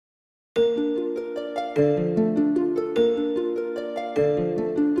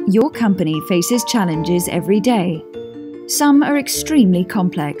Your company faces challenges every day. Some are extremely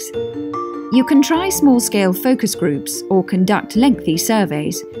complex. You can try small-scale focus groups or conduct lengthy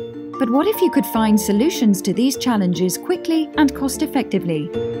surveys. But what if you could find solutions to these challenges quickly and cost-effectively?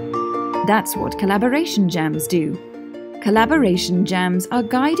 That's what Collaboration Jams do. Collaboration Jams are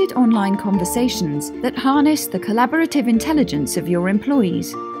guided online conversations that harness the collaborative intelligence of your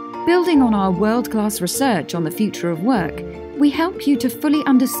employees. Building on our world-class research on the future of work, we help you to fully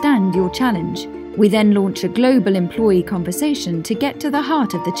understand your challenge. We then launch a global employee conversation to get to the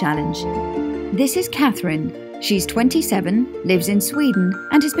heart of the challenge. This is Catherine. She's 27, lives in Sweden,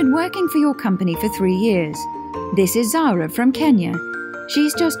 and has been working for your company for 3 years. This is Zara from Kenya.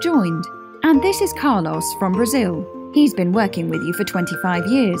 She's just joined. And this is Carlos from Brazil. He's been working with you for 25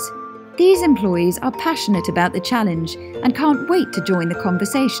 years. These employees are passionate about the challenge and can't wait to join the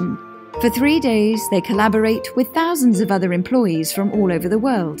conversation. For 3 days, they collaborate with thousands of other employees from all over the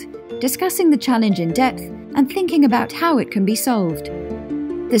world, discussing the challenge in depth and thinking about how it can be solved.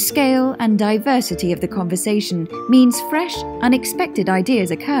 The scale and diversity of the conversation means fresh, unexpected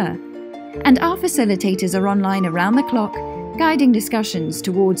ideas occur. And our facilitators are online around the clock, guiding discussions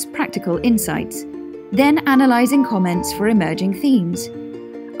towards practical insights, then analysing comments for emerging themes.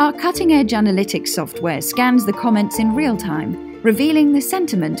 Our cutting-edge analytics software scans the comments in real time, revealing the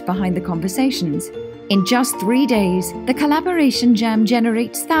sentiment behind the conversations. In just 3 days, the Collaboration Jam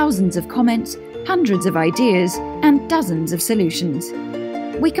generates thousands of comments, hundreds of ideas, and dozens of solutions.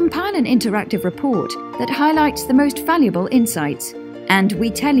 We compile an interactive report that highlights the most valuable insights, and we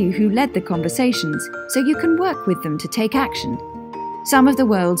tell you who led the conversations so you can work with them to take action. Some of the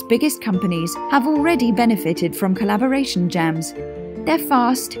world's biggest companies have already benefited from Collaboration Jams. They're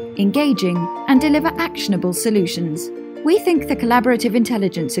fast, engaging, and deliver actionable solutions. We think the collaborative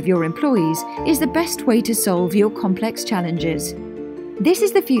intelligence of your employees is the best way to solve your complex challenges. This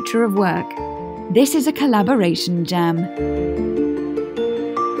is the future of work. This is a Collaboration Jam.